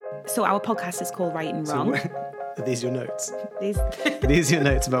So our podcast is called Right and Wrong. Are these your notes? These Are these your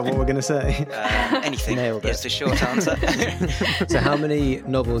notes about what we're going to say? Anything Nailed it. is the short answer. So how many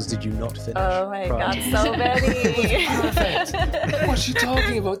novels did you not finish? Oh my prior god, to- so many. Perfect. What's she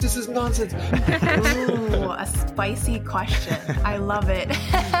talking about? This is nonsense. Ooh, a spicy question. I love it.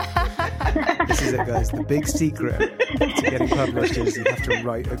 This is it, guys. The big secret to getting published is you have to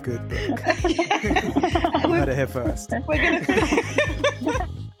write a good book. You heard it here first.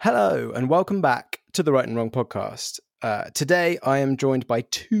 Hello, and welcome back to the Right and Wrong podcast. Today, I am joined by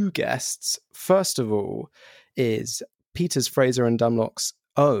two guests. First of all is Peters, Fraser and Dunlop's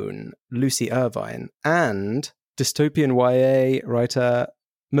own Lucy Irvine and dystopian YA writer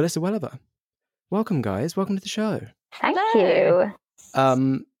Melissa Welliver. Welcome, guys. Welcome to the show. Thank you.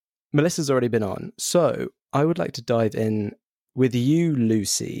 Melissa's already been on, so I would like to dive in with you,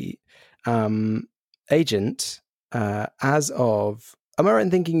 Lucy. Agent, as of... Am I right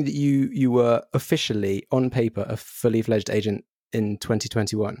in thinking that you were officially, on paper, a fully fledged agent in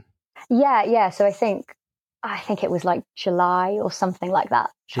 2021? Yeah. So I think it was like July or something like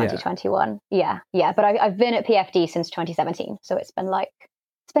that, 2021. Yeah. But I've been at PFD since 2017, so it's been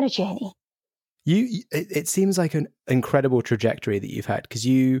a journey. It seems like an incredible trajectory that you've had, because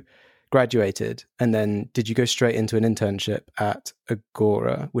you graduated and then did you go straight into an internship at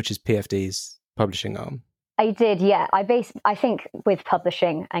Agora, which is PFD's publishing arm? I did, yeah. I think with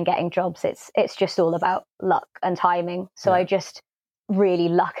publishing and getting jobs, it's just all about luck and timing. So I just really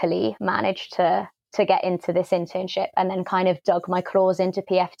luckily managed to get into this internship and then kind of dug my claws into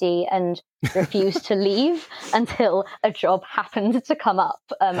PFD and refused to leave until a job happened to come up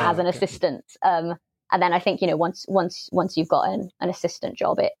as an assistant. And then I think, once you've got an assistant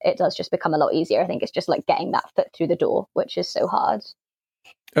job, it does just become a lot easier. I think it's just like getting that foot through the door, which is so hard.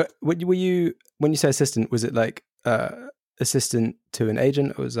 Were you, when you say assistant, was it like assistant to an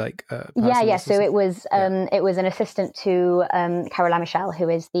agent, or was it like yeah. So it was an assistant to Caroline Michelle, who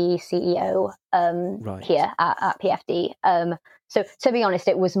is the CEO here at PFD. So to be honest,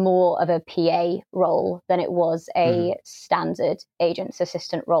 it was more of a PA role than it was a standard agent's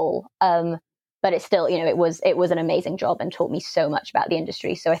assistant role. But it's still, it was an amazing job and taught me so much about the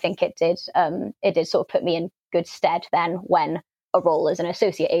industry. So I think it did sort of put me in good stead then when a role as an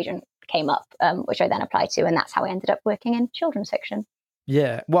associate agent came up, which I then applied to, and that's how I ended up working in children's fiction.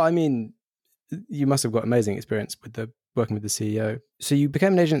 Yeah, well, I mean, you must have got amazing experience with working with the CEO. So you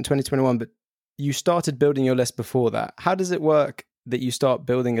became an agent in 2021, but you started building your list before that. How does it work that you start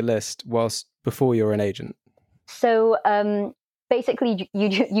building a list before you're an agent? So basically,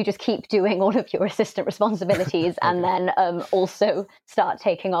 you just keep doing all of your assistant responsibilities, and then also start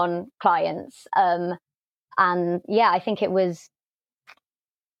taking on clients. And yeah, I think it was,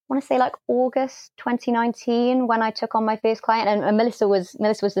 I want to say like August 2019 when I took on my first client, and Melissa was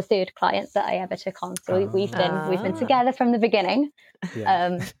the third client that I ever took on. So we've been together from the beginning.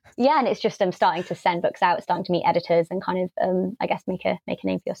 Yeah. And it's just starting to send books out, starting to meet editors, and kind of I guess make a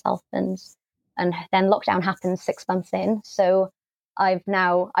name for yourself. And then lockdown happens 6 months in, so I've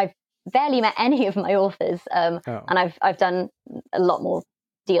barely met any of my authors, and I've done a lot more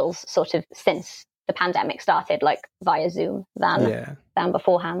deals sort of since the pandemic started, like via Zoom than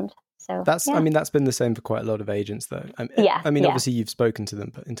beforehand. So that's been the same for quite a lot of agents, though. Obviously you've spoken to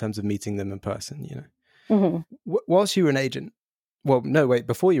them, but in terms of meeting them in person, whilst you were an agent,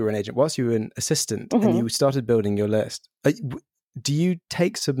 before you were an agent, whilst you were an assistant and you started building your list, do you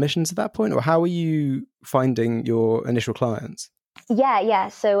take submissions at that point, or how are you finding your initial clients? Yeah.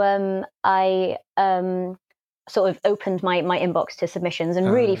 So I sort of opened my inbox to submissions,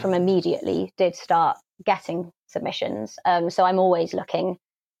 and really from immediately did start getting submissions. So I'm always looking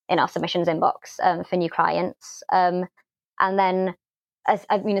in our submissions inbox for new clients. And then,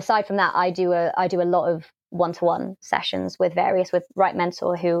 aside from that, I do a lot of one-to-one sessions with Write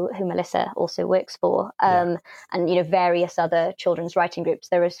Mentor, who Melissa also works for, and various other children's writing groups.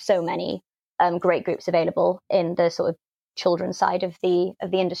 There are so many great groups available in the sort of children's side of the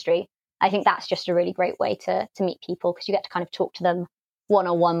industry. I think that's just a really great way to meet people, because you get to kind of talk to them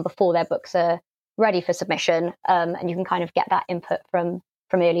one-on-one before their books are ready for submission, and you can kind of get that input from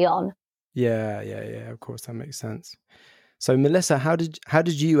early on. Yeah. Of course, that makes sense. So, Melissa, how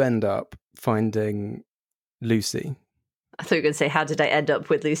did you end up finding Lucy? I thought you were going to say, how did I end up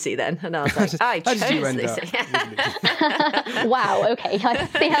with Lucy then? And I was like, I chose Lucy. Wow, okay, I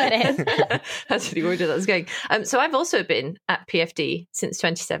see how it is. That's the order that was going. So I've also been at PFD since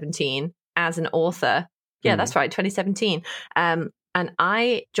 2017 as an author. Yeah, that's right, 2017. And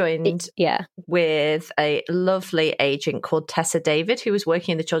I joined with a lovely agent called Tessa David, who was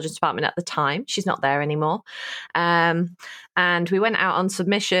working in the children's department at the time. She's not there anymore. And we went out on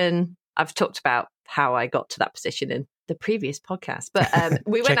submission. I've talked about how I got to that position in the previous podcast, but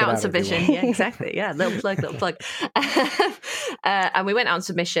we went out on submission. Yeah, exactly. Yeah, little plug. And we went out on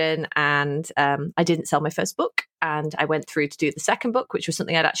submission, and I didn't sell my first book. And I went through to do the second book, which was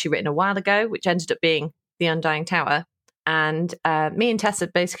something I'd actually written a while ago, which ended up being The Undying Tower. And me and Tessa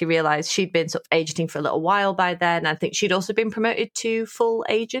basically realized she'd been sort of agenting for a little while by then. I think she'd also been promoted to full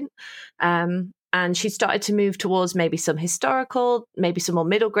agent. And she started to move towards maybe some historical, maybe some more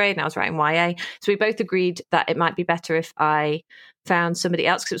middle grade. And I was writing YA. So we both agreed that it might be better if I found somebody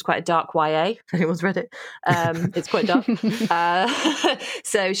else, because it was quite a dark YA. If anyone's read it, it's quite dark.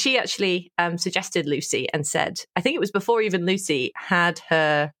 So she actually suggested Lucy and said, I think it was before even Lucy had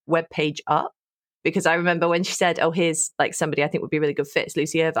her webpage up. Because I remember when she said, here's like somebody I think would be a really good fit, it's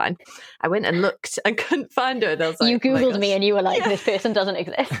Lucy Irvine. I went and looked and couldn't find her. And I was like, you Googled me and you were like, this person doesn't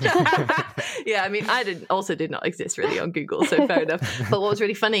exist. Yeah, I mean, I did not exist really on Google, so fair enough. But what was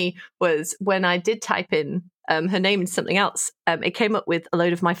really funny was when I did type in her name into something else, it came up with a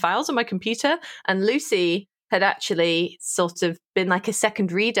load of my files on my computer. And Lucy had actually sort of been like a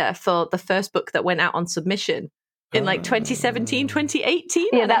second reader for the first book that went out on submission. In like 2017, 2018.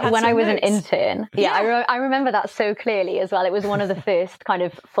 Yeah, that when I was an intern. Yeah, I remember that so clearly as well. It was one of the first kind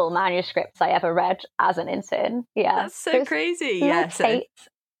of full manuscripts I ever read as an intern. Yeah. That's so crazy. Yeah. So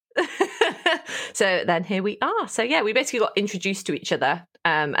then here we are. So yeah, we basically got introduced to each other.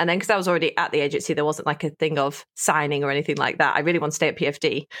 And then because I was already at the agency, there wasn't like a thing of signing or anything like that. I really want to stay at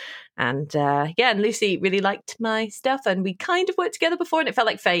PFD. And and Lucy really liked my stuff. And we kind of worked together before and it felt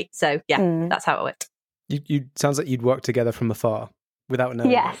like fate. So yeah, that's how it went. You sounds like you'd worked together from afar without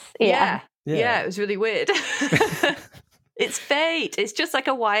knowing. Yes. Yeah, it was really weird. It's fate. It's just like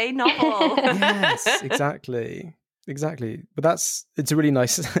a YA novel. Yes, exactly. But it's a really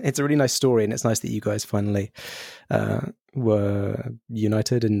nice story, and it's nice that you guys finally were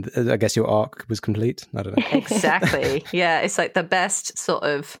united, and I guess your arc was complete. I don't know. Exactly. Yeah, it's like the best sort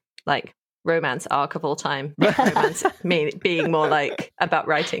of like romance arc of all time. Romance being more like about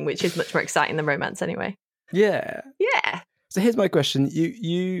writing, which is much more exciting than romance anyway. Yeah. So here's my question: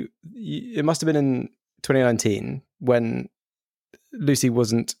 you it must have been in 2019 when Lucy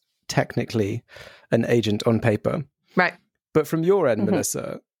wasn't technically an agent on paper, right? But from your end,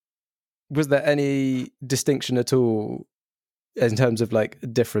 Melissa, was there any distinction at all in terms of like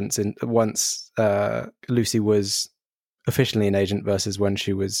difference in once Lucy was officially an agent versus when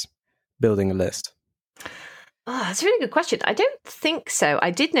she was building a list? Oh, that's a really good question. I don't think so.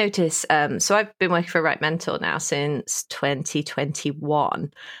 I did notice, so I've been working for Write Mentor now since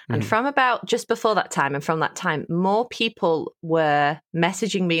 2021. And from about just before that time, and from that time, more people were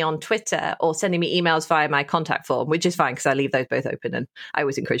messaging me on Twitter or sending me emails via my contact form, which is fine because I leave those both open. And I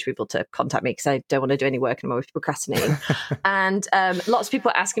always encourage people to contact me because I don't want to do any work and I'm always procrastinating. And lots of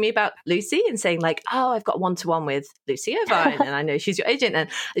people are asking me about Lucy and saying like, I've got one-to-one with Lucy Irvine and I know she's your agent. And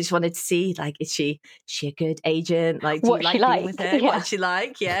I just wanted to see, like, is she a good agent? Like, do you like being with her? What's she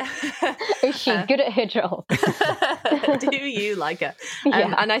like? Yeah. Is she good at her job? Do you like her?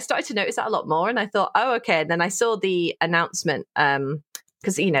 And I started to notice that a lot more. And I thought, okay. And then I saw the announcement,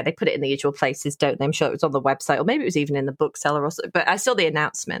 because, they put it in the usual places, don't they? I'm sure it was on the website, or maybe it was even in the bookseller or something. But I saw the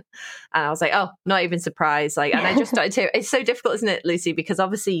announcement and I was like, not even surprised. Like, and I just started to, it's so difficult, isn't it, Lucy? Because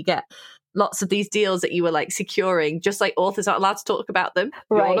obviously you get lots of these deals that you were like securing, just like authors aren't allowed to talk about them.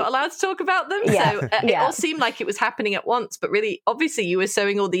 Right. You're not allowed to talk about them. Yeah. So it all seemed like it was happening at once, but really, obviously you were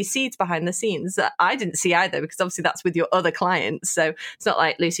sowing all these seeds behind the scenes that I didn't see either, because obviously that's with your other clients. So it's not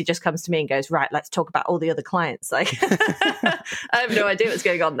like Lucy just comes to me and goes, right, let's talk about all the other clients. Like, I have no idea what's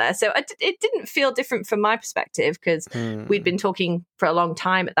going on there. So it didn't feel different from my perspective because we'd been talking for a long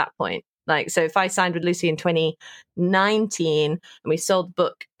time at that point. Like, so if I signed with Lucy in 2019 and we sold the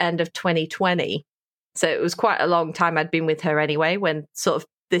book end of 2020, so it was quite a long time I'd been with her anyway when sort of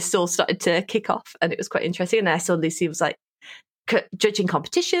this all started to kick off, and it was quite interesting. And I saw Lucy was like judging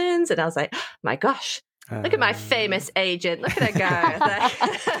competitions, and I was like, oh my gosh, look at my famous agent, look at her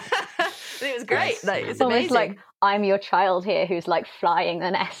go. It was great. Like, it's almost amazing. Like I'm your child here who's like flying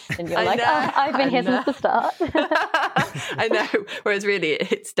the nest, and you're I've been here since the start. I know. Whereas really,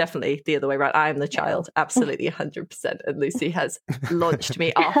 it's definitely the other way around. I am the child, absolutely 100%, and Lucy has launched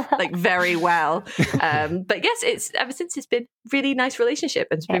me off like very well. But yes, it's ever since it's been really nice relationship,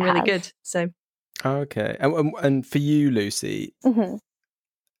 and it's been really good. So okay, and for you, Lucy,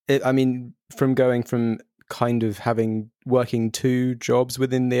 I mean, from going from kind of working 2 jobs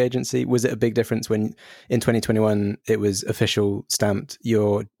within the agency? Was it a big difference when in 2021 it was official stamped,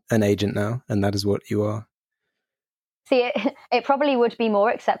 you're an agent now and that is what you are? See, it probably would be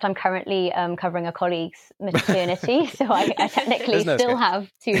more, except I'm currently covering a colleague's maternity, so I technically still have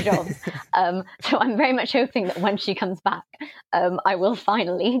 2 jobs. So I'm very much hoping that when she comes back, I will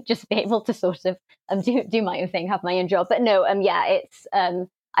finally just be able to sort of do my own thing, have my own job. But no, it's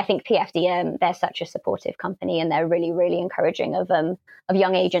I think PFD, they're such a supportive company, and they're really, really encouraging of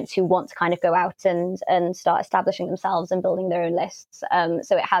young agents who want to kind of go out and start establishing themselves and building their own lists.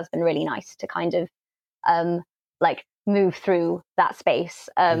 So it has been really nice to kind of move through that space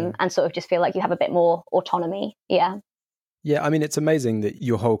and sort of just feel like you have a bit more autonomy. Yeah, I mean, it's amazing that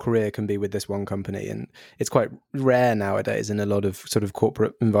your whole career can be with this one company, and it's quite rare nowadays in a lot of sort of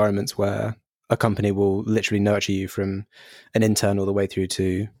corporate environments where a company will literally nurture you from an intern all the way through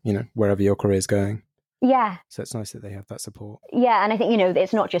to, wherever your career is going. Yeah. So it's nice that they have that support. Yeah, and I think,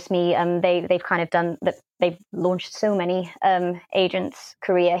 it's not just me. They've kind of done that. They've launched so many agents'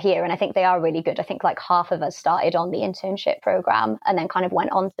 career here, and I think they are really good. I think like half of us started on the internship program and then kind of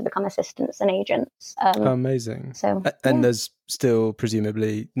went on to become assistants and agents. Amazing. So, and there's still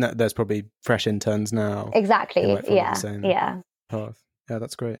there's probably fresh interns now. Exactly. Yeah. Path. Yeah,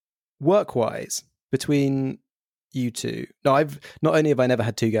 that's great. Work-wise, between you two, not only have I never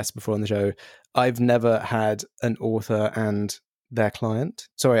had 2 guests before on the show, I've never had an author and their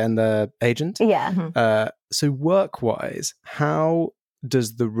agent. Yeah. So work-wise, how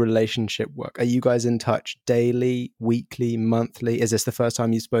does the relationship work? Are you guys in touch daily, weekly, monthly? Is this the first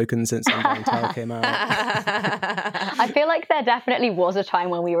time you've spoken since Undying Tale came out? I feel like there definitely was a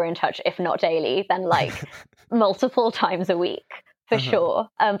time when we were in touch, if not daily, then like multiple times a week. For sure.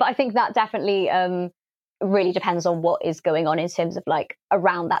 But I think that definitely really depends on what is going on in terms of like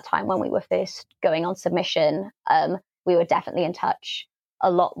around that time when we were first going on submission. We were definitely in touch a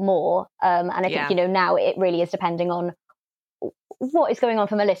lot more. And I think, now it really is depending on what is going on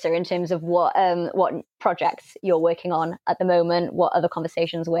for Melissa in terms of what projects you're working on at the moment, what other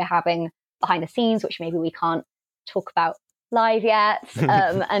conversations we're having behind the scenes, which maybe we can't talk about live yet.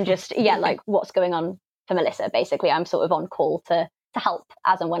 And just, like what's going on for Melissa. Basically, I'm sort of on call to help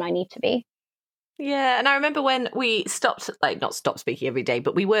as and when I need to be. Yeah, and I remember when we not stopped speaking every day,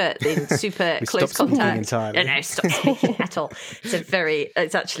 but we were in super close contact. No, stop speaking at all.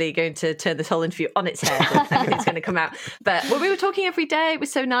 It's actually going to turn this whole interview on its head. Everything's going to come out. But when we were talking every day, it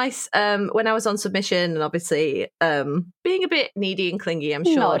was so nice. When I was on submission, and obviously being a bit needy and clingy, I'm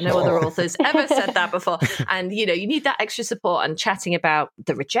sure no other authors ever said that before. And, you need that extra support and chatting about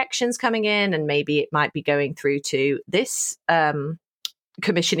the rejections coming in, and maybe it might be going through to this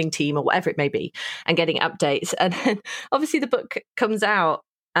commissioning team or whatever it may be, and getting updates. And then obviously the book comes out,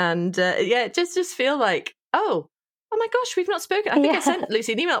 and it just feel like, oh my gosh, we've not spoken. I think I sent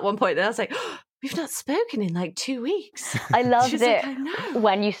Lucy an email at one point, and I was like, oh, we've not spoken in like 2 weeks. I loved it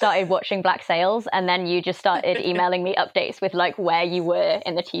when you started watching Black Sails, and then you just started emailing me updates with like where you were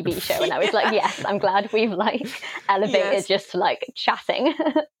in the TV show, and I was like, yes, I'm glad we've like elevated just like chatting.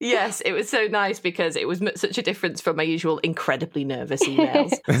 Yes, it was so nice because it was such a difference from my usual incredibly nervous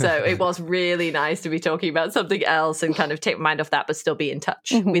emails. So it was really nice to be talking about something else and kind of take my mind off that, but still be in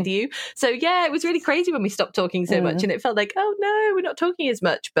touch with you. So yeah, it was really crazy when we stopped talking so much, and it felt like, oh no, we're not talking as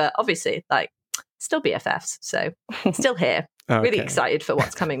much, but obviously like still BFFs, so still here. Okay. Really excited for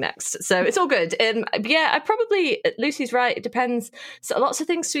what's coming next. So it's all good. I probably, Lucy's right, it depends. So lots of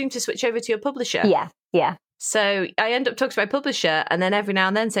things seem to switch over to your publisher. Yeah. So I end up talking to my publisher, and then every now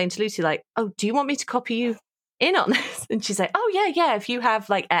and then saying to Lucy, like, oh, do you want me to copy you in on this? And she's like, oh, yeah, if you have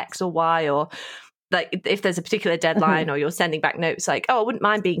like X or Y, or like if there's a particular deadline or you're sending back notes, like, oh, I wouldn't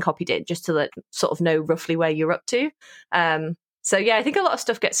mind being copied in just to sort of know roughly where you're up to. So yeah, I think a lot of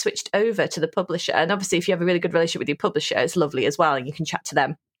stuff gets switched over to the publisher. And obviously, if you have a really good relationship with your publisher, it's lovely as well, and you can chat to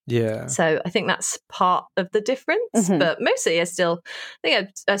them. Yeah. So I think that's part of the difference. But mostly I think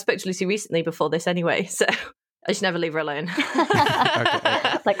I spoke to Lucy recently before this anyway. So I should never leave her alone.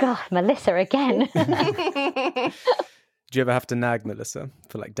 Like, oh, Melissa again. Do you ever have to nag Melissa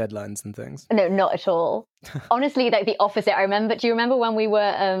for like deadlines and things? No, not at all. Honestly, like the opposite. Do you remember when we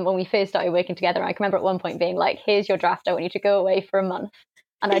were, when we first started working together? I can remember at one point being like, here's your draft. I want you to go away for a month.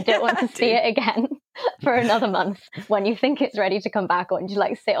 And I don't want to see it again for another month. When you think it's ready to come back, I want you to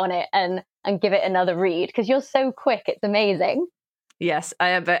like sit on it and give it another read, because you're so quick. It's amazing. Yes, I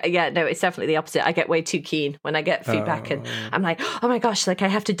am. No, it's definitely the opposite. I get way too keen when I get feedback, and I'm like, oh my gosh, like I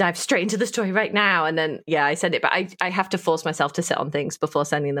have to dive straight into the story right now. And then, I send it, but I have to force myself to sit on things before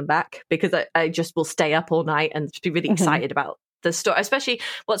sending them back, because I just will stay up all night and just be really excited about the story. Especially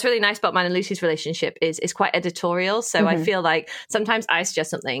what's really nice about mine and Lucy's relationship is quite editorial. So I feel like sometimes I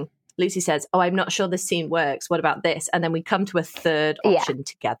suggest something, Lucy says, oh, I'm not sure this scene works. What about this? And then we come to a third option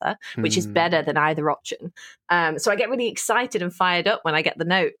together, which is better than either option. So I get really excited and fired up when I get the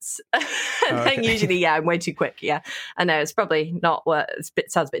notes. Then usually, I'm way too quick. Yeah, I know it's probably not what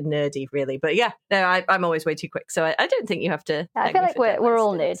sounds a bit nerdy, really. But yeah, no, I'm always way too quick. So I don't think you have to. I feel like we're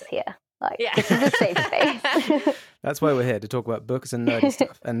all nerds here. Like, this is a safe space. That's why we're here, to talk about books and nerdy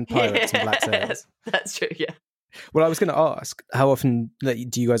stuff and pirates and black sails. That's true, yeah. Well, I was going to ask, how often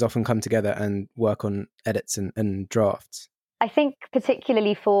do you guys often come together and work on edits and drafts? I think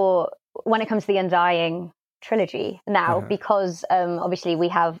particularly for when it comes to the Undying trilogy now, because obviously we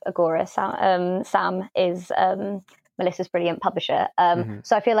have Agora. Sam is Melissa's brilliant publisher.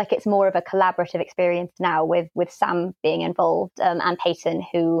 So I feel like it's more of a collaborative experience now with Sam being involved and Peyton,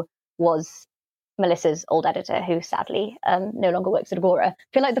 who was Melissa's old editor, who sadly no longer works at Agora. I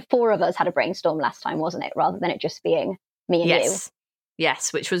feel like the four of us had a brainstorm last time, wasn't it? Rather than it just being me and you.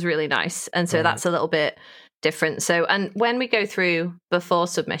 Yes, which was really nice. And so that's a little bit different. So, and when we go through before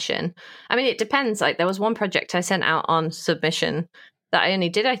submission, I mean, it depends. Like there was one project I sent out on submission that I only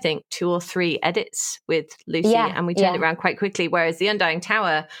did, I think, 2 or 3 edits with Lucy, and we turned it around quite quickly. Whereas the Undying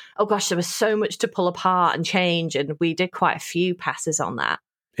Tower, oh gosh, there was so much to pull apart and change. And we did quite a few passes on that.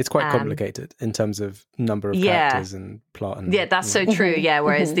 It's quite complicated in terms of number of characters and plot. And, that's so true. Yeah.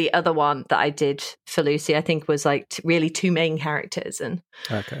 Whereas the other one that I did for Lucy, I think was like really 2 main characters, and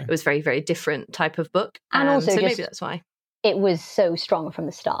it was very, very different type of book. And also, so maybe that's why it was so strong from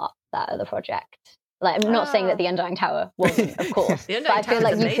the start, that other project. Like, I'm not saying that the Undying Tower wasn't, of course. The Undying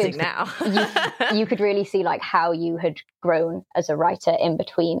Tower is amazing now. you could really see like how you had grown as a writer in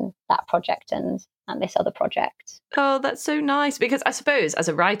between that project and this other project. Oh, that's so nice. Because I suppose as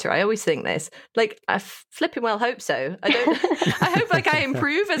a writer, I always think this, like, I flipping well hope so. I hope like I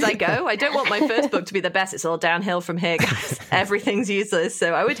improve as I go. I don't want my first book to be the best. It's all downhill from here, guys. Everything's useless.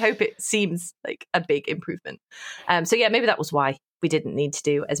 So I would hope it seems like a big improvement. So yeah, maybe that was why we didn't need to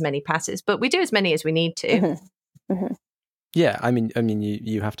do as many passes, but we do as many as we need to. Yeah, I mean,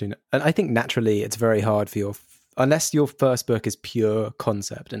 you have to, and I think naturally it's very hard for unless your first book is pure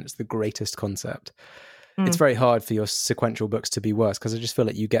concept and it's the greatest concept, it's very hard for your sequential books to be worse, because I just feel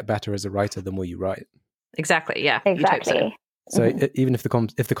like you get better as a writer the more you write. Exactly. Yeah. Exactly. So even if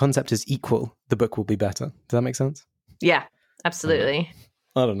the concept is equal, the book will be better. Does that make sense? Yeah, absolutely.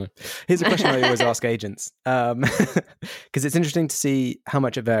 I don't know. Here's a question I always ask agents, because it's interesting to see how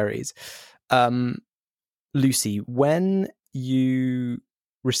much it varies. Lucy, when you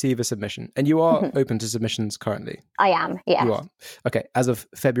receive a submission, and you are open to submissions currently? I am, yes. You are? Okay, as of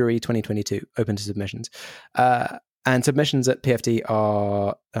February 2022, open to submissions. And submissions at PFD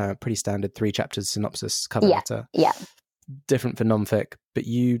are pretty standard, 3 chapters, synopsis, cover letter. Yeah. Different for non-fic, but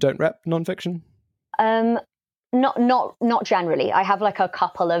you don't rep non-fiction? Not generally. I have like a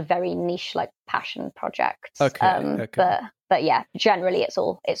couple of very niche, like passion projects. Okay. But yeah, generally it's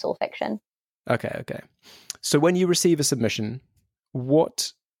all fiction. Okay. So when you receive a submission,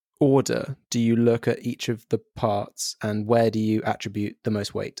 what order do you look at each of the parts, and where do you attribute the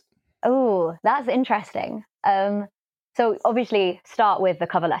most weight? Oh, that's interesting. So obviously start with the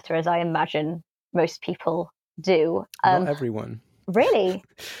cover letter, as I imagine most people do. Not everyone. Really?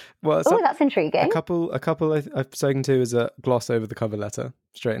 Well, that's intriguing. A couple I've spoken to is a gloss over the cover letter,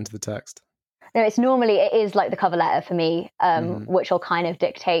 straight into the text. No, it is like the cover letter for me, which will kind of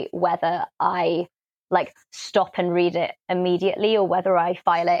dictate whether I like stop and read it immediately, or whether I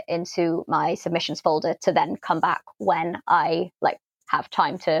file it into my submissions folder to then come back when I like have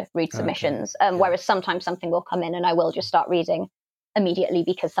time to read submissions. Whereas sometimes something will come in and I will just start reading immediately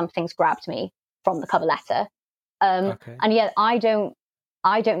because something's grabbed me from the cover letter. And yet I don't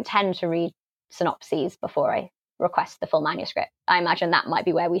tend to read synopses before I request the full manuscript. I imagine that might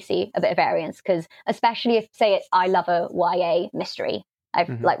be where we see a bit of variance, because especially if, say, I love a YA mystery, I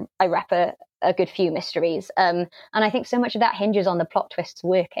rep a good few mysteries, and I think so much of that hinges on the plot twists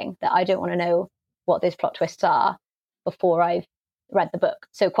working that I don't want to know what those plot twists are before I've read the book.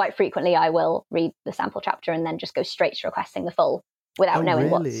 So quite frequently I will read the sample chapter and then just go straight to requesting the full without knowing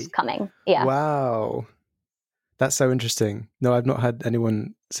what's coming. Yeah. Wow. That's so interesting. No, I've not had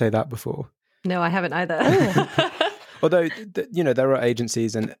anyone say that before. No, I haven't either. Although, there are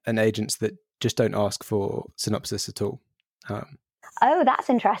agencies and agents that just don't ask for synopsis at all. Oh, that's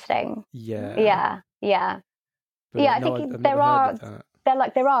interesting. Yeah. I think there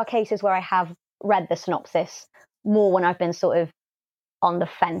are cases where I have read the synopsis more when I've been sort of on the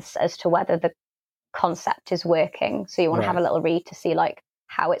fence as to whether the concept is working. So you want to have a little read to see like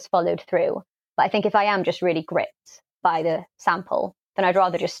how it's followed through. But I think if I am just really gripped by the sample, then I'd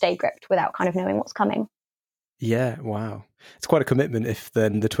rather just stay gripped without kind of knowing what's coming. Yeah, wow. It's quite a commitment if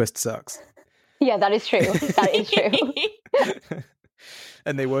then the twist sucks. Yeah, that is true. That is true.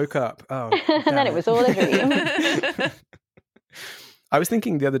 And they woke up. Oh, and then it was all a dream. I was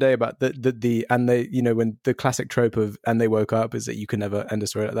thinking the other day about when the classic trope of "and they woke up" is that you can never end a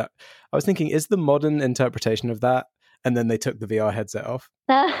story like that. I was thinking, is the modern interpretation of that, and then they took the VR headset off?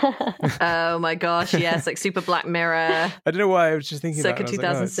 Oh my gosh, yes, like super Black Mirror. I don't know why I was just thinking circa that.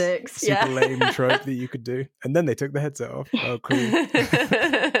 2006. Super lame trope that you could do, and then they took the headset off. Oh, cool.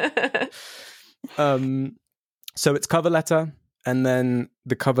 So it's cover letter. And then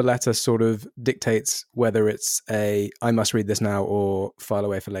the cover letter sort of dictates whether it's I must read this now or file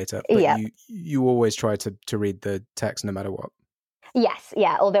away for later. But you always try to read the text no matter what. Yes,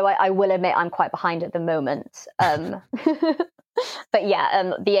 yeah. Although I will admit I'm quite behind at the moment. But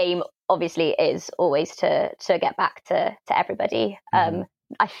yeah, the aim obviously is always to get back to everybody. I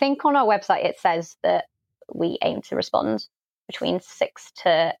think on our website it says that we aim to respond between 6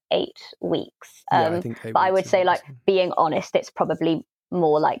 to 8 weeks. I think 8 but I would weeks say, like, being honest, it's probably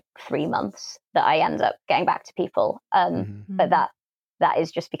more like 3 months that I end up getting back to people. But that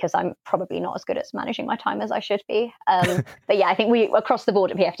is just because I'm probably not as good at managing my time as I should be. But yeah, I think we across the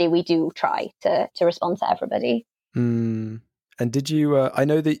board at PFD, we do try to respond to everybody. And did you, I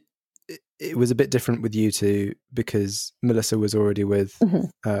know that it was a bit different with you two because Melissa was already with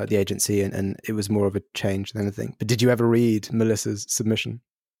the agency and it was more of a change than anything. But did you ever read Melissa's submission?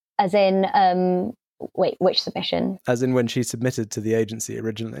 As in, wait, which submission? As in when she submitted to the agency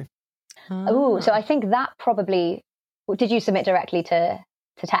originally. Oh, so I think that probably... Did you submit directly to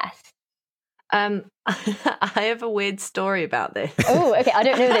Tess? I have a weird story about this. Oh, okay. I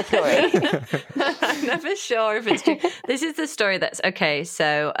don't know this story. I'm never sure if it's true. This is the story that's... Okay,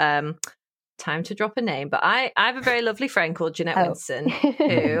 so... time to drop a name, but I have a very lovely friend called Jeanette Winston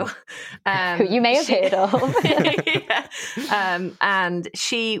who you may have heard of. And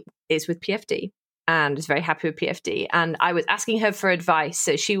she is with PFD and is very happy with PFD, and I was asking her for advice.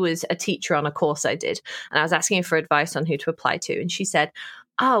 So she was a teacher on a course I did, and I was asking her for advice on who to apply to, and she said,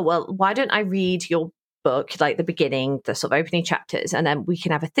 oh, well, why don't I read your book, like the beginning, the sort of opening chapters, and then we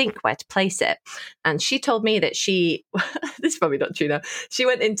can have a think where to place it. And she told me that this is probably not true now, she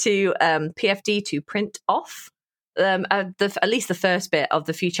went into PFD to print off at least the first bit of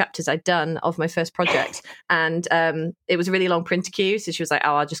the few chapters I'd done of my first project, and it was a really long printer queue, so she was like,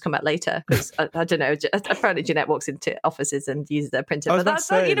 oh, I'll just come back later, because I don't know, apparently Jeanette walks into offices and uses their printer, but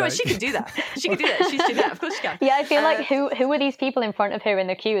that's you know, she can do that, she's Jeanette, of course she can. Yeah, I feel like who were these people in front of her in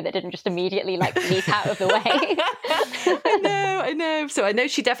the queue that didn't just immediately like leap out of the way? I know, so I know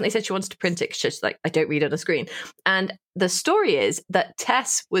she definitely said she wanted to print it because she's like, I don't read on a screen. And the story is that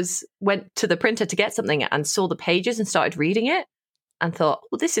Tess went to the printer to get something and saw the pages and started reading it and thought,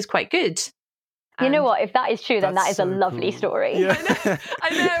 well, this is quite good. You know what? If that is true, then that is so a lovely story. Yeah. I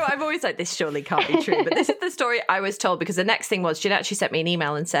know. I'm always like, this surely can't be true. But this is the story I was told, because the next thing was Jeanette actually sent me an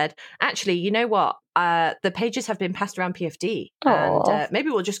email and said, actually, you know what? The pages have been passed around PFD. Aww. And maybe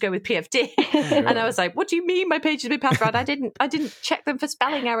we'll just go with PFD. And I was like, what do you mean my pages have been passed around? I didn't check them for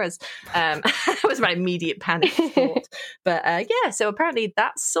spelling errors. That was my immediate panic thought. But yeah, so apparently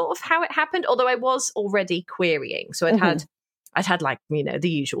that's sort of how it happened. Although I was already querying. So I'd had like, you know, the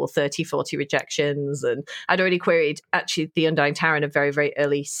usual 30, 40 rejections, and I'd already queried actually The Undying Tower in a very, very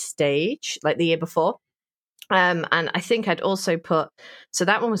early stage, like the year before. And I think I'd also put, so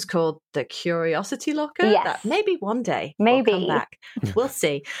that one was called The Curiosity Locker. Yes. That maybe one day maybe will come back. We'll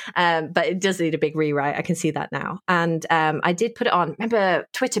see. But it does need a big rewrite. I can see that now. And I did put it on. Remember,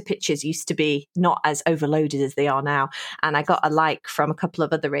 Twitter pictures used to be not as overloaded as they are now. And I got a like from a couple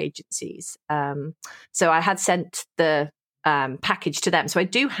of other agencies. So I had sent the package to them, so I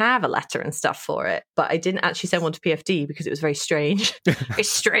do have a letter and stuff for it, but I didn't actually send one to PFD because it was very strange. A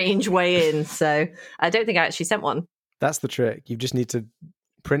strange way in, so I don't think I actually sent one. That's the trick. You just need to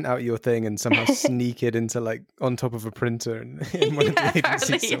print out your thing and somehow sneak it into like on top of a printer and in one of the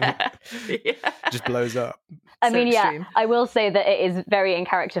agencies just blows up. I mean, extreme. I will say that it is very in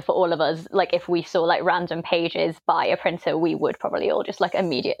character for all of us. Like if we saw like random pages by a printer, we would probably all just like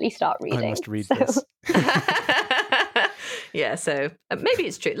immediately start reading. I must read this. Yeah, so maybe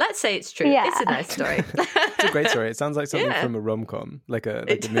it's true. Let's say it's true. Yeah. It's a nice story. It's a great story. It sounds like something from a rom-com, like a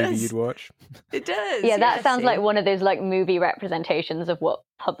movie you'd watch. It does. Yeah, that sounds like one of those like movie representations of what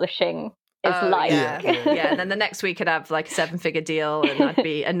publishing is like. Yeah. And then the next week I'd have like a 7-figure deal, and I'd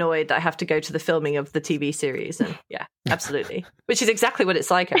be annoyed that I have to go to the filming of the TV series. And yeah, absolutely. Which is exactly what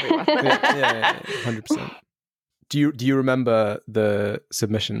it's like, everyone. Yeah, 100%. Do you remember the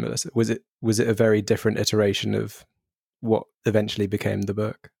submission, Melissa? Was it a very different iteration of what eventually became the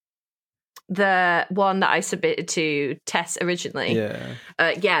book? The one that I submitted to Tess originally.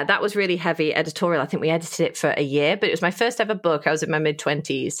 Yeah, that was really heavy editorial. I think we edited it for a year, but it was my first ever book. I was in my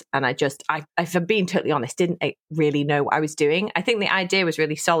mid-20s, and if I'm being totally honest, didn't really know what I was doing. I think the idea was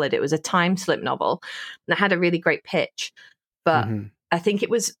really solid. It was a time slip novel, and it had a really great pitch. But I think it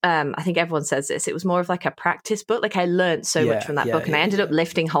was, I think everyone says this, it was more of like a practice book. Like I learned so much from that book, and I ended up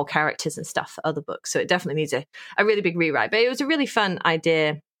lifting whole characters and stuff for other books. So it definitely needs a really big rewrite. But it was a really fun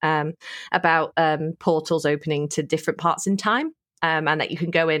idea. About portals opening to different parts in time, and that you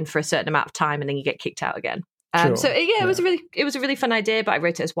can go in for a certain amount of time and then you get kicked out again. It was a really fun idea, but I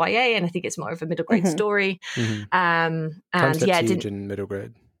wrote it as YA, and I think it's more of a middle grade story. And huge in middle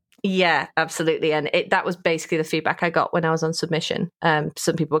grade. Yeah, absolutely. And that was basically the feedback I got when I was on submission.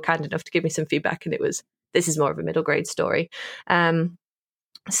 Some people were kind enough to give me some feedback, and this is more of a middle grade story.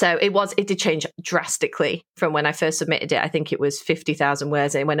 So it did change drastically from when I first submitted it. I think it was 50,000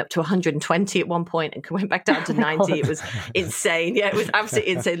 words, and it went up to 120 at one point and went back down to 90. It was insane. Yeah, it was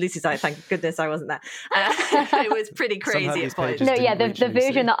absolutely insane. Lucy's like, thank goodness I wasn't there. It was pretty crazy at points. No, yeah, the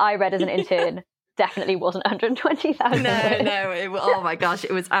version that I read as an intern definitely wasn't 120,000. No, oh my gosh,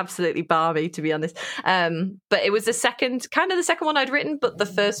 it was absolutely balmy, to be honest. But it was the second one I'd written, but the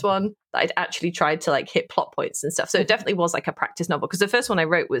first one that I'd actually tried to like hit plot points and stuff. So it definitely was like a practice novel, because the first one I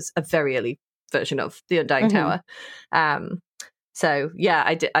wrote was a very early version of The Undying Tower. So yeah,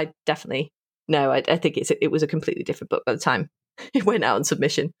 I definitely no, I think it was a completely different book by the time it went out on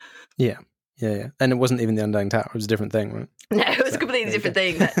submission. Yeah. And it wasn't even The Undying Tower. It was a different thing, right? No, it was a completely different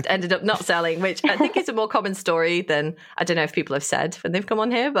thing that ended up not selling, which I think is a more common story than, I don't know if people have said when they've come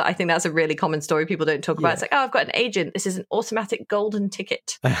on here, but I think that's a really common story people don't talk about. It's like, oh, I've got an agent. This is an automatic golden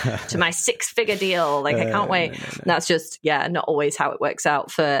ticket to my 6-figure deal. Like, I can't wait. No. And that's just, not always how it works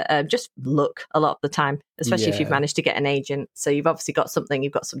out for just luck a lot of the time, especially if you've managed to get an agent. So you've obviously got something,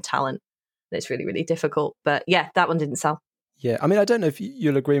 you've got some talent. And it's really, really difficult. But yeah, that one didn't sell. Yeah, I mean, I don't know if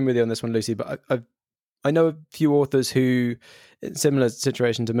you'll agree with me on this one, Lucy, but I know a few authors who, similar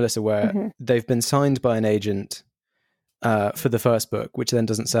situation to Melissa, where they've been signed by an agent for the first book, which then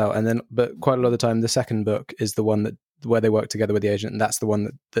doesn't sell, but quite a lot of the time, the second book is the one where they work together with the agent, and that's the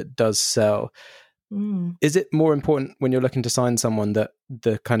one that does sell. Is it more important when you're looking to sign someone that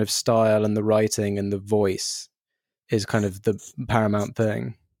the kind of style and the writing and the voice is kind of the paramount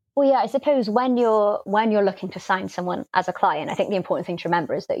thing? Well, yeah, I suppose when you're looking to sign someone as a client, I think the important thing to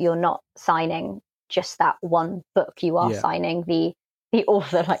remember is that you're not signing just that one book. You are signing the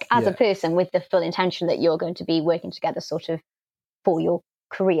author, like as a person, with the full intention that you're going to be working together sort of for your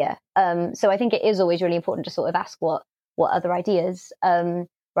career. So I think it is always really important to sort of ask what other ideas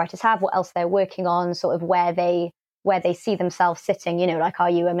writers have, what else they're working on, sort of where they see themselves sitting. You know, like, are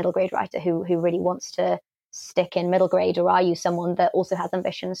you a middle grade writer who really wants to stick in middle grade, or are you someone that also has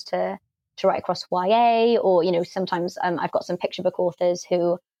ambitions to write across YA? Or, you know, sometimes I've got some picture book authors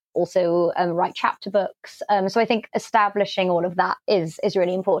who also write chapter books. So I think establishing all of that is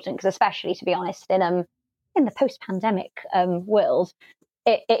really important, because especially, to be honest, in the post-pandemic world,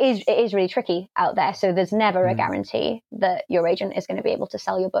 it is really tricky out there. So there's never a guarantee that your agent is going to be able to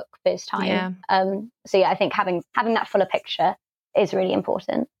sell your book first time. So yeah, I think having that fuller picture is really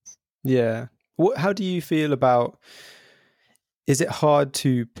important. Yeah. How do you feel about, is it hard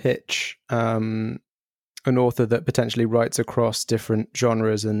to pitch an author that potentially writes across different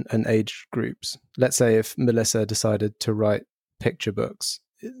genres and age groups? Let's say if Melissa decided to write picture books,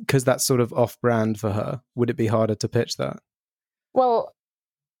 because that's sort of off-brand for her, would it be harder to pitch that? Well,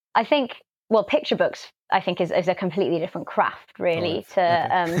 I think, picture books, I think, is a completely different craft, really,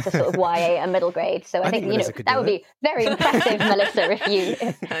 to sort of YA and middle grade. So I think that would be very impressive, Melissa, if you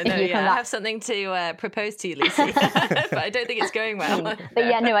I have something to propose to you, Lucy, but I don't think it's going well. But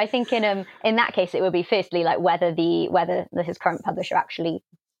yeah, no, I think in that case, it would be firstly like whether his current publisher actually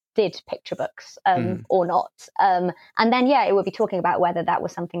did picture books or not, and then it would be talking about whether that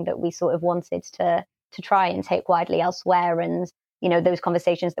was something that we sort of wanted to try and take widely elsewhere, and those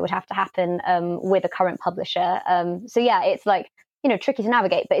conversations that would have to happen with a current publisher. So yeah, it's like, tricky to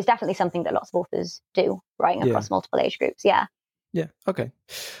navigate, but it's definitely something that lots of authors do, writing across multiple age groups. Yeah. Okay,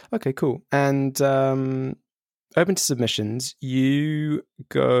 cool. And open to submissions, you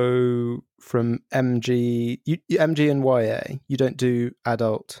go from MG and YA. You don't do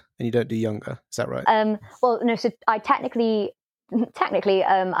adult and you don't do younger. Is that right? Well, no. So I technically,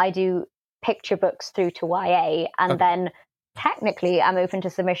 I do picture books through to YA, and then technically I'm open to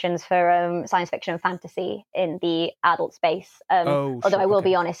submissions for science fiction and fantasy in the adult space. Although I will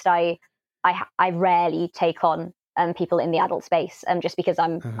be honest, I rarely take on people in the adult space, just because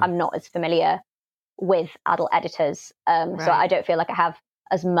I'm not as familiar with adult editors. So I don't feel like I have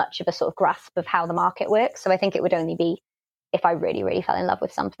as much of a sort of grasp of how the market works. So I think it would only be if I really, really fell in love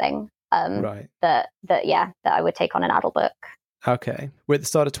with something that I would take on an adult book. Okay. We're at the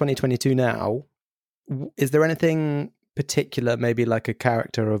start of 2022 now. Is there anything particular, maybe like a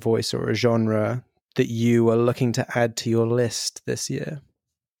character, a voice, or a genre that you are looking to add to your list this year?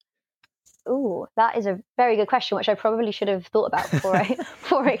 Ooh, that is a very good question, which I probably should have thought about before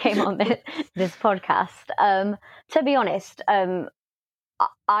I came on this podcast. To be honest, I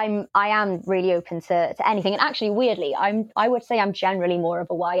am really open to anything, and actually, weirdly, I would say I'm generally more of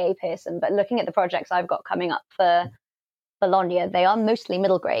a YA person. But looking at the projects I've got coming up for Bologna, they are mostly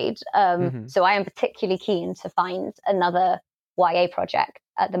middle grade. So I am particularly keen to find another YA project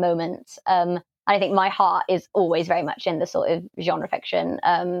at the moment. And I think my heart is always very much in the sort of genre fiction,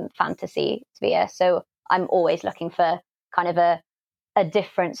 fantasy sphere. So I'm always looking for kind of a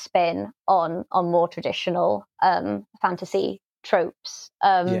different spin on more traditional fantasy tropes.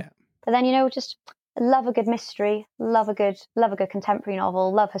 But then, just love a good mystery, love a good contemporary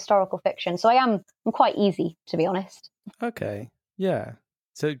novel, love historical fiction. So I'm quite easy, to be honest. Okay. Yeah.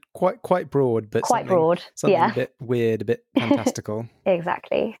 So quite broad, but something a bit weird, a bit fantastical.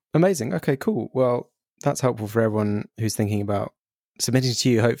 Exactly. Amazing. Okay, cool. Well, that's helpful for everyone who's thinking about submitting to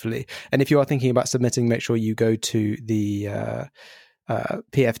you, hopefully. And if you are thinking about submitting, make sure you go to the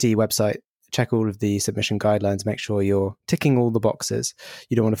PFD website, check all of the submission guidelines, make sure you're ticking all the boxes.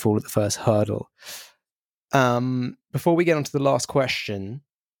 You don't want to fall at the first hurdle. Before we get on to the last question,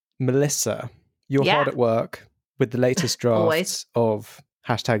 Melissa, you're hard at work with the latest drafts of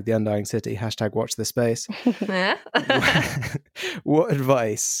 #The Undying City, #Watch the Space. What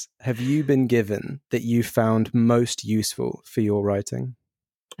advice have you been given that you found most useful for your writing?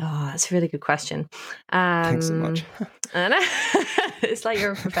 Oh, that's a really good question. Thanks so much. It's like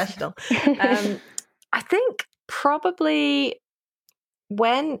you're a professional. I think probably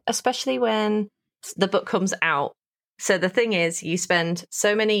especially when the book comes out. So the thing is, you spend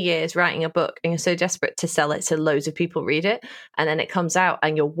so many years writing a book and you're so desperate to sell it so loads of people read it. And then it comes out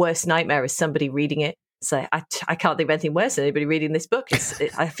and your worst nightmare is somebody reading it. So I can't think of anything worse than anybody reading this book.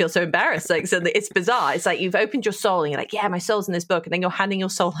 I feel so embarrassed. So it's bizarre. It's like you've opened your soul and you're like, yeah, my soul's in this book. And then you're handing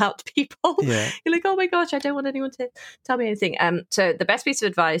your soul out to people. Yeah. You're like, oh my gosh, I don't want anyone to tell me anything. So the best piece of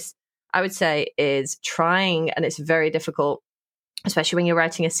advice I would say is trying, and it's very difficult, especially when you're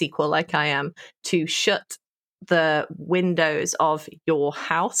writing a sequel like I am, to shut the windows of your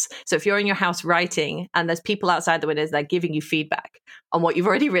house. So if you're in your house writing and there's people outside the windows, they're giving you feedback on what you've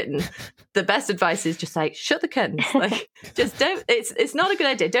already written, the best advice is just like shut the curtains. Like just don't, it's not a good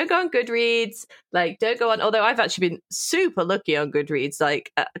idea. Don't go on Goodreads. Like don't go on, although I've actually been super lucky on Goodreads.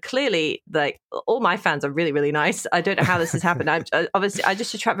 Like clearly like all my fans are really, really nice. I don't know how this has happened. Obviously I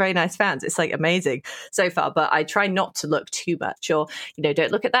just attract very nice fans. It's like amazing so far, but I try not to look too much, or,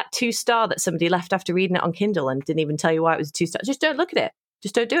 don't look at that 2-star that somebody left after reading it on Kindle and didn't even tell you why it was a 2-star. Just don't look at it.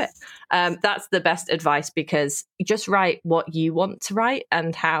 Just don't do it. That's the best advice, because you just write what you want to write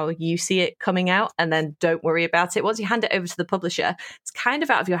and how you see it coming out, and then don't worry about it. Once you hand it over to the publisher, it's kind of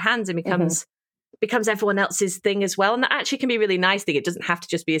out of your hands and becomes everyone else's thing as well. And that actually can be a really nice thing. It doesn't have to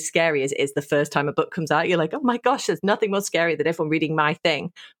just be as scary as it is the first time a book comes out. You're like, oh my gosh, there's nothing more scary than everyone reading my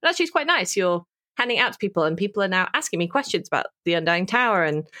thing. But actually it's quite nice. You're handing it out to people and people are now asking me questions about The Undying Tower.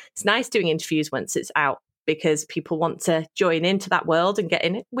 And it's nice doing interviews once it's out, because people want to join into that world and get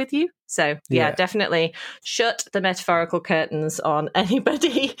in it with you. So yeah, definitely shut the metaphorical curtains on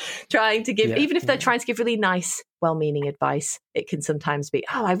anybody trying to give, even if they're trying to give really nice, well-meaning advice. It can sometimes be,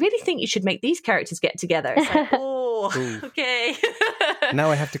 oh, I really think you should make these characters get together. It's like, oh, okay. Now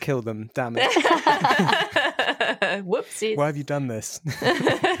I have to kill them. Damn it. Whoopsies. Why have you done this?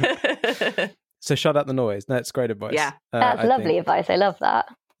 So shut out the noise. No, it's great advice. Yeah, that's lovely advice. I love that.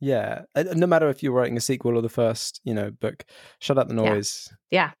 Yeah. No matter if you're writing a sequel or the first, book, shut out the noise.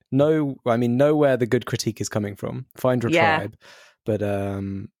 Yeah. Know where the good critique is coming from. Find your tribe. But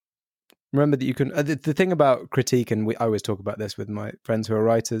remember that you can, the thing about critique, and I always talk about this with my friends who are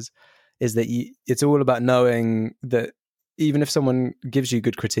writers, is that it's all about knowing that even if someone gives you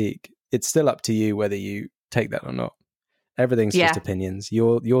good critique, it's still up to you whether you take that or not. Everything's just opinions.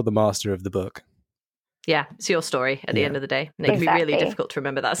 You're the master of the book. Yeah, it's your story at the end of the day. And it can be really difficult to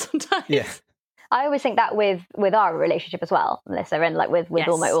remember that sometimes. Yeah. I always think that with our relationship as well, Melissa, and like with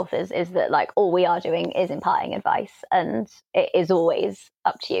all my authors, is that like all we are doing is imparting advice, and it is always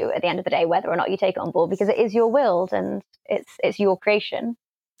up to you at the end of the day whether or not you take it on board, because it is your world and it's your creation.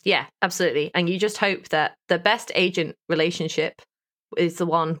 Yeah, absolutely. And you just hope that the best agent relationship is the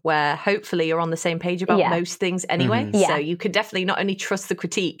one where hopefully you're on the same page about most things anyway. Mm-hmm. So you could definitely not only trust the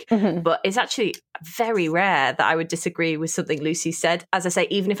critique, but it's actually very rare that I would disagree with something Lucy said. As I say,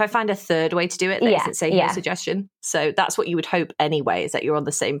 even if I find a third way to do it, that isn't saying your suggestion. So that's what you would hope anyway, is that you're on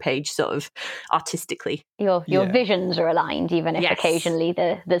the same page sort of artistically. Your visions are aligned, even if occasionally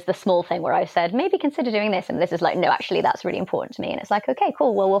there's the small thing where I said, maybe consider doing this. And this is like, no, actually, that's really important to me. And it's like, okay,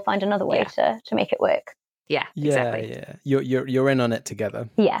 cool. Well, we'll find another way to make it work. Yeah, exactly. Yeah. You're in on it together.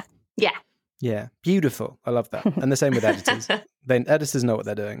 Yeah. Yeah. Beautiful. I love that. And the same with editors. Editors know what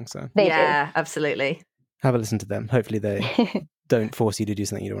they're doing. So They do. Absolutely. Have a listen to them. Hopefully they don't force you to do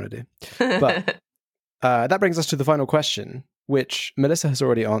something you don't want to do. But that brings us to the final question, which Melissa has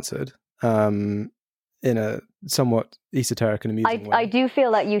already answered in a somewhat esoteric and amusing way. I do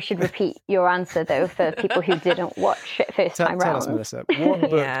feel like you should repeat your answer, though, for people who didn't watch it first time round. Tell us, Melissa, what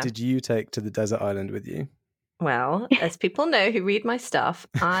book did you take to the desert island with you? Well, as people know who read my stuff,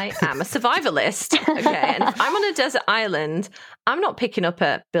 I am a survivalist. Okay, and if I'm on a desert island, I'm not picking up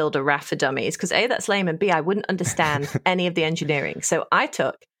a Build a Raft for Dummies because A, that's lame, and B, I wouldn't understand any of the engineering. So I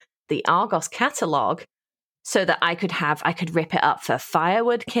took the Argos catalogue so that I could rip it up for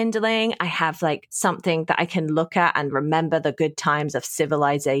firewood kindling. I have like something that I can look at and remember the good times of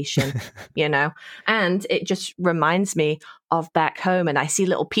civilization, and it just reminds me of back home, and I see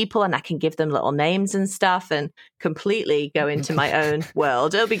little people and I can give them little names and stuff and completely go into my own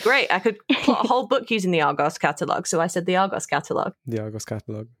world. It'll be great. I could plot a whole book using the Argos catalogue. So I said the Argos catalogue. The Argos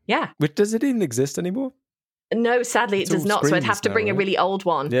catalogue. Yeah. Which, does it even exist anymore? No, sadly, it does not. So I'd have to bring a really old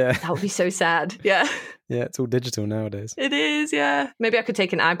one. Yeah. That would be so sad. Yeah. Yeah, it's all digital nowadays. It is, yeah. Maybe I could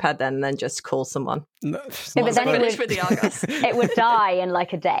take an iPad then and then just call someone. No, but then finish with the Argos. It would die in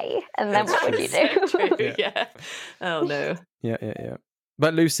like a day. And then what would you do? So true, yeah. Oh, no. Yeah.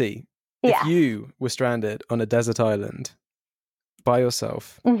 But Lucy, if you were stranded on a desert island by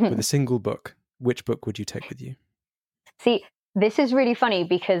yourself with a single book, which book would you take with you? See, this is really funny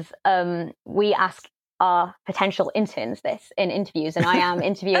because we ask our potential interns this in interviews, and I am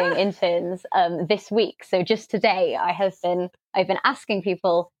interviewing interns this week. So just today, I've been asking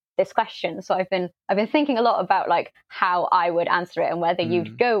people this question. So I've been thinking a lot about like how I would answer it, and whether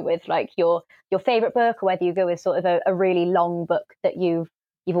you'd go with like your favorite book, or whether you go with sort of a really long book that you've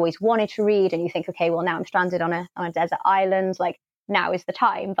always wanted to read, and you think, okay, well now I'm stranded on a desert island, like now is the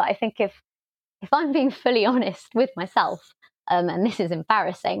time. But I think if I'm being fully honest with myself, and this is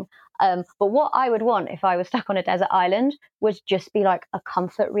embarrassing, but what I would want if I was stuck on a desert island would just be like a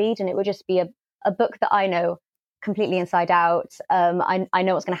comfort read, and it would just be a book that I know completely inside out. I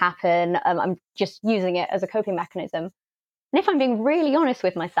know what's going to happen. I'm just using it as a coping mechanism. And if I'm being really honest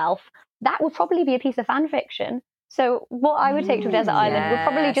with myself, that would probably be a piece of fan fiction. So what I would take to a desert island would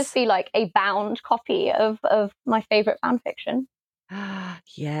probably just be like a bound copy of my favorite fan fiction.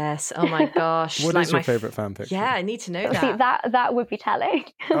 Yes. Oh my gosh. What is your favorite fan fiction? Yeah, I need to know that. See, that would be telling.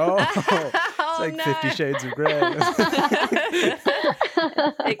 Oh, it's like 50 Shades of Grey.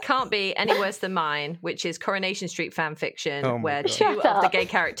 It can't be any worse than mine, which is Coronation Street fan fiction, where God. two of the gay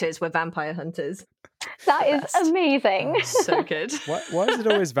characters were vampire hunters. That is amazing. So good. Why is it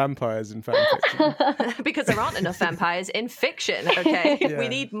always vampires in fan fiction? Because there aren't enough vampires in fiction, okay? Yeah. We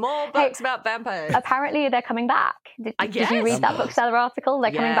need more books about vampires. Apparently they're coming back. Did you read that bookseller article?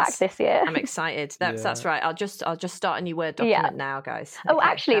 They're coming back this year. I'm excited. That's right. I'll just start a new Word document now, guys. Okay,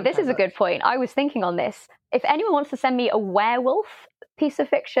 actually, this is a good point. I was thinking on this. If anyone wants to send me a werewolf piece of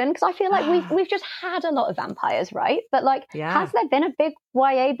fiction, because I feel like we've just had a lot of vampires, right? But like, has there been a big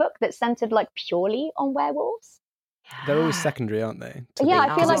YA book that's centered like purely on werewolves? They're always secondary, aren't they?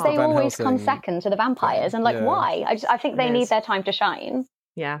 I feel like they always come second to the vampires, and like, why? I think they need their time to shine.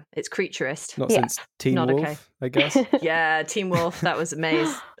 Yeah, it's creaturist. Not since Teen Wolf, I guess. Yeah, Teen Wolf, that was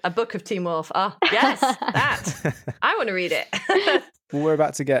amazing. A book of Teen Wolf. Oh, yes, that. I want to read it. Well, we're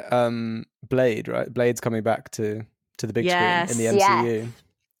about to get Blade, right? Blade's coming back to the big screen in the MCU. Yes.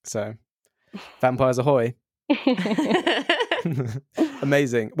 So, vampires ahoy.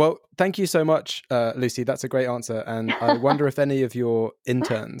 Amazing. Well, thank you so much, Lucy. That's a great answer. And I wonder if any of your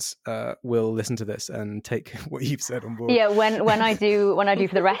interns will listen to this and take what you've said on board. Yeah, when I do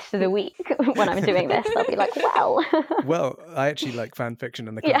for the rest of the week, when I'm doing this, I'll be like, well. Well, I actually like fan fiction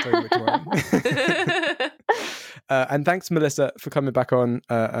and I can't tell you which one. And thanks, Melissa, for coming back on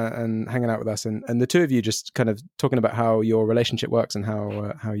and hanging out with us. And the two of you just kind of talking about how your relationship works and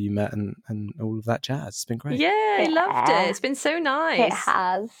how you met and all of that jazz. It's been great. Yeah, I loved it. It's been so nice. It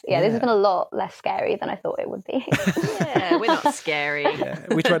has. Yeah, this has been a lot less scary than I thought it would be. Yeah, we're not scary. Yeah,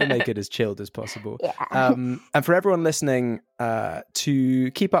 we try to make it as chilled as possible. Yeah. And for everyone listening,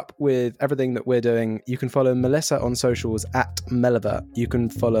 To keep up with everything that we're doing, you can follow Melissa on socials at Welliver. You can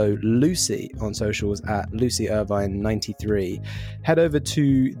follow Lucy on socials at Lucy Irvine 93. Head over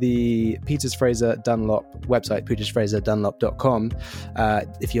to the Peters Fraser Dunlop website, petersfraserdunlop.com,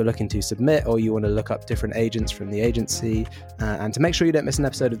 if you're looking to submit or you want to look up different agents from the agency. And to make sure you don't miss an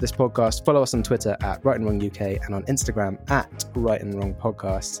episode of this podcast, follow us on Twitter at Right and Wrong UK and on Instagram at Right and Wrong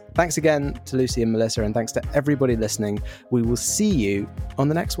Podcast. Thanks again to Lucy and Melissa, and thanks to everybody listening. We will see you on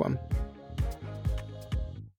the next one.